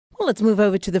Well, let's move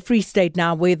over to the Free State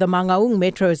now, where the Mangaung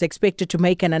Metro is expected to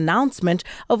make an announcement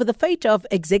over the fate of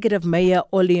Executive Mayor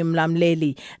Olli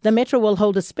Mlamleli. The Metro will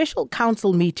hold a special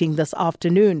council meeting this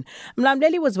afternoon.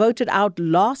 Mlamleli was voted out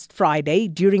last Friday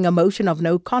during a motion of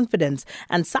no confidence,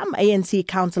 and some ANC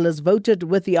councillors voted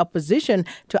with the opposition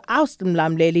to oust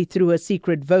Mlamleli through a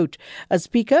secret vote. A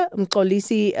Speaker,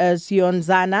 Mxolisi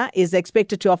Siyonzana, is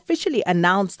expected to officially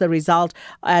announce the result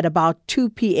at about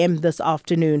 2 p.m. this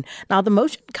afternoon. Now, the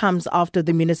motion comes after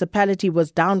the municipality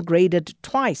was downgraded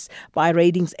twice by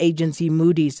ratings agency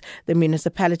Moody's. The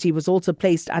municipality was also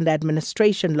placed under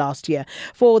administration last year.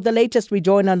 For the latest, we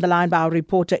join on the line by our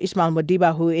reporter Ishmael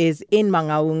Modiba, who is in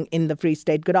Mangaung in the Free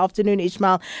State. Good afternoon,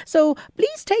 Ishmael. So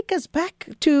please take us back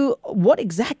to what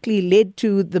exactly led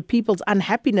to the people's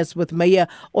unhappiness with Mayor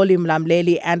Olli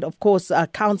Mlamleli and, of course,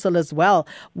 council as well.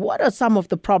 What are some of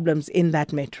the problems in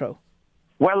that metro?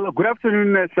 Well, good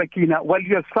afternoon, Sakina. Well,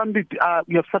 you have summed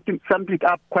it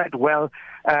up quite well.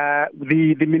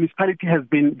 The municipality has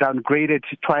been downgraded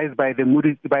twice by the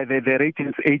Moody's, by the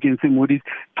ratings agency Moody's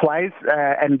twice,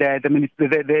 and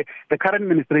the current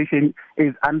administration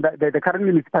is under the current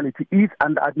municipality is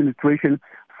under administration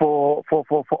for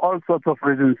all sorts of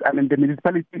reasons. I mean, the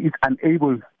municipality is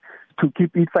unable to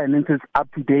keep its finances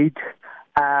up to date.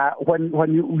 When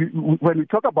we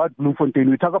talk about Bloemfontein,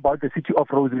 we talk about the city of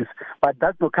roses, but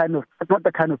that's not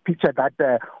the kind of picture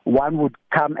that one would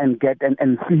come and get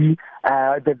and see.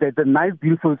 The nice,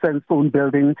 beautiful sandstone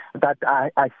building that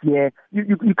are here,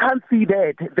 you can't see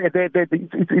that.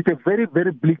 It's a very,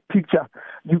 very bleak picture.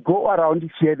 You go around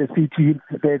here, the city,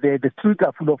 the streets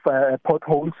are full of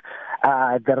potholes.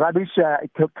 The rubbish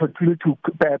continue to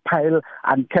pile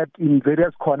and kept in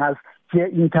various corners. Here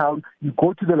in town, you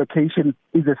go to the location,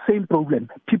 it's the same problem.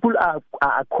 People are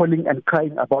calling and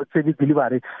crying about service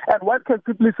delivery. And one can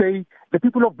simply say the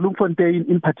people of Bloemfontein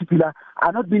in particular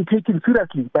are not being taken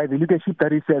seriously by the leadership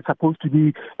that is supposed to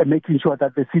be making sure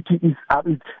that the city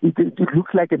it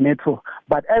looks like a metro.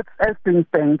 But as things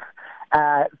stand,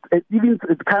 even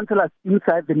the councillors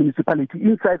inside the municipality,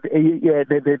 inside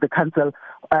the council,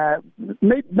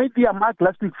 made their mark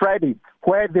last week Friday,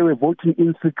 where they were voting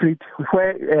in secret,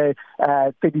 where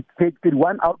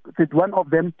 31 of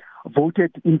them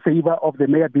voted in favor of the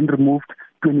mayor being removed,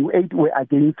 28 were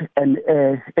against, and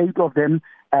 8 of them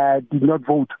did not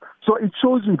vote. So it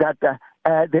shows you that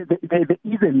there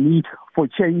is a need for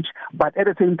change, but at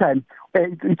the same time,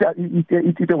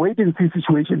 it's a wait-and-see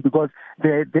situation, because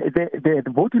the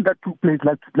voting that took place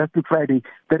last Friday,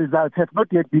 the results have not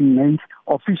yet been made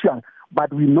official.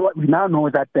 But we now know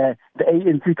that the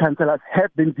ANC councillors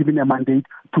have been given a mandate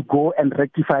to go and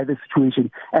rectify the situation.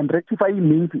 And rectifying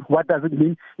means, what does it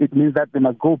mean? It means that they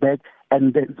must go back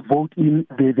and vote in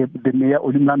the Mayor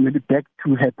Olli Mlamleli back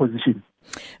to her position.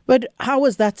 But how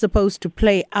is that supposed to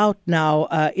play out now,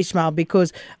 Ishmael?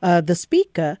 Because the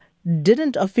Speaker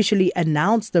didn't officially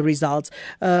announce the results.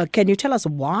 Can you tell us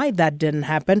why that didn't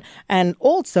happen? And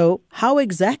also, how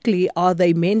exactly are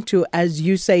they meant to, as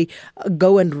you say,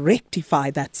 go and rectify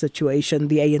that situation,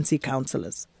 the ANC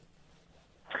councillors?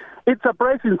 It's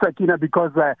surprising, Sakina,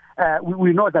 because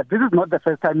we know that this is not the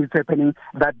first time it's happening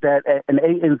that an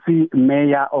ANC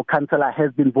mayor or councillor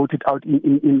has been voted out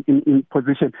in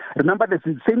position. Remember, the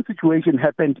same situation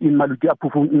happened in Maluti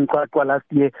Apufung in Qwaqwa last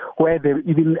year, where they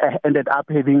even ended up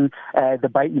having the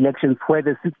by-elections, where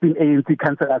the 16 ANC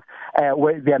councillors,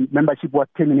 where their membership was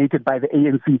terminated by the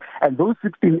ANC. And those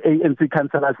 16 ANC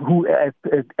councillors who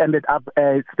ended up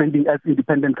standing as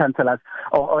independent councillors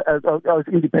or as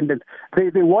independent,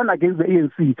 they won against the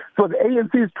ANC. So the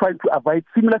ANC is trying to avoid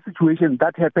similar situations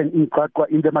that happened in Qwaqwa,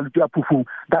 in the Maluti Apufung.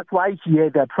 That's why here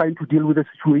they are trying to deal with the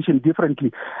situation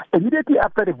differently. Immediately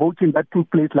after the voting that took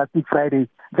place last week Friday,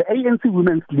 the ANC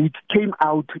Women's League came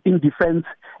out in defense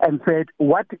and said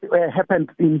what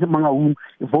happened in Mangaung,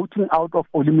 voting out of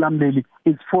Olli Mlamleli,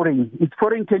 is foreign. It's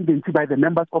foreign tendency by the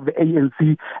members of the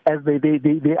ANC, as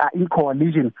they are in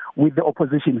coalition with the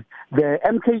opposition. The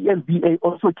MKSDA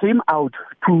also came out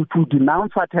to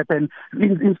denounce what happened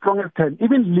in strongest terms,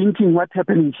 even linking what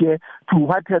happened here to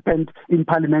what happened in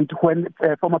Parliament when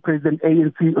former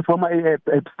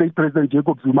State President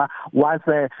Jacob Zuma was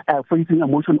facing a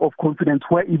motion of confidence,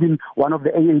 where even one of the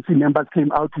ANC members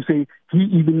came out to say he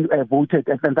even voted,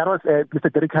 and that was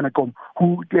Mr. Derek Hanekom,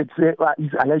 who is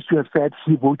alleged to have said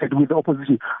he voted with the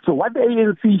opposition. So what the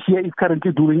ANC here is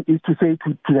currently doing is to say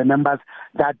to the members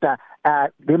that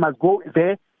they must go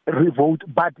there revote.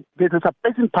 But the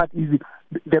surprising part is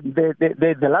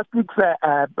the last week's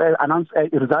announced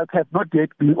results have not yet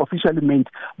been officially made,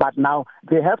 but now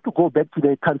they have to go back to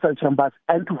the council chambers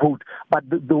and to vote. But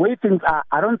the way things are,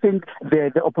 I don't think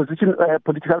the opposition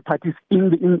political parties in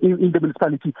the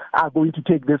municipality are going to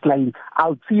take this line. I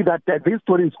would see that this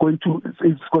story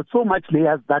it's got so much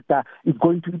layers that it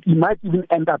might even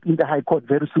end up in the High Court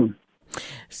very soon.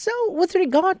 So, with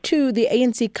regard to the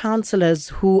ANC councillors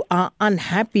who are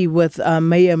unhappy with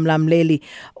Mayor Mlamleli,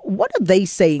 what are they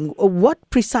saying? What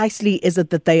precisely is it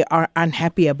that they are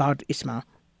unhappy about, Ismail?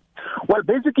 Well,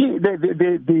 basically, the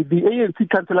ANC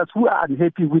councillors who are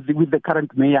unhappy with the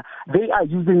current mayor, they are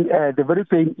using the very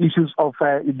same issues of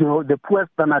the poor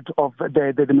standard of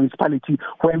the municipality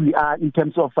where we are in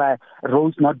terms of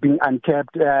roads not being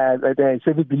unkept, the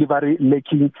service delivery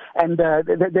lacking, and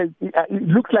it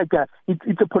looks like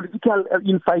it's a political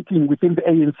infighting within the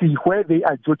ANC where they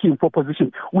are jockeying for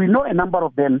position. We know a number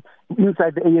of them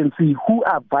inside the ANC who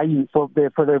are vying for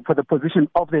the position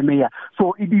of the mayor.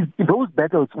 So it is those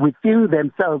battles within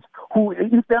themselves who,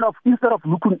 instead of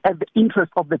looking at the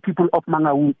interest of the people of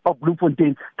Mangaung, of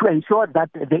Bloemfontein, to ensure that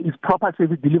there is proper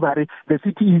service delivery, the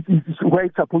city is where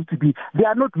it's supposed to be, they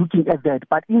are not looking at that,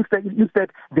 but instead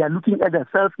they are looking at the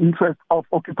self-interest of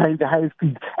occupying the highest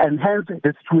seat, and hence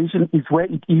the situation is where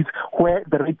it is, where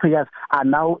the ratepayers are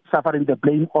now suffering the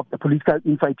blame of the political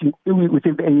infighting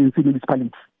within the ANC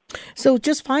municipalities. So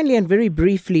just finally and very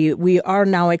briefly, we are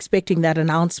now expecting that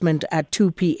announcement at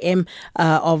 2 p.m.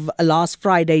 Of last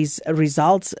Friday's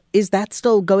results. Is that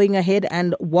still going ahead,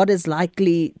 and what is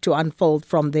likely to unfold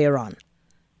from there on?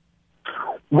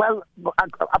 Well,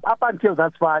 up until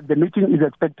that far, the meeting is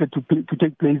expected to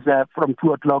take place from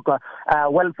 2 o'clock.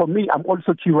 Well, for me, I'm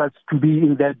also curious to be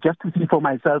in there just to see for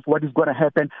myself what is going to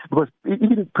happen, because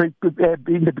even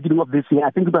in the beginning of this year,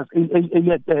 I think it was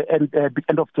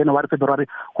end of January, February,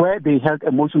 where they held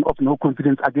a motion of no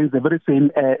confidence against the very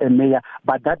same mayor,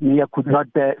 but that mayor could not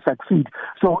succeed.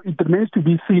 So it remains to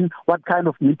be seen what kind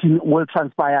of meeting will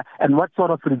transpire and what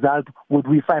sort of result would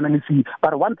we finally see.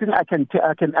 But one thing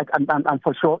I'm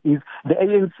for sure is the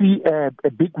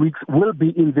ANC bigwigs will be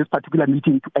in this particular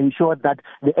meeting to ensure that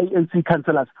the ANC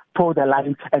councillors toe the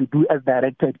line and do as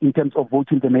directed in terms of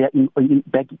voting the mayor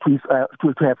back to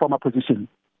her former position.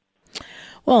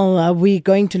 Well, we're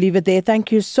going to leave it there.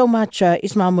 Thank you so much,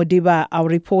 Ismail Modiba, our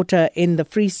reporter in the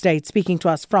Free State, speaking to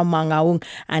us from Mangaung,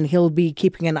 and he'll be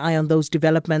keeping an eye on those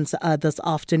developments this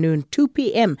afternoon. 2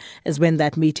 p.m. is when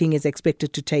that meeting is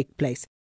expected to take place.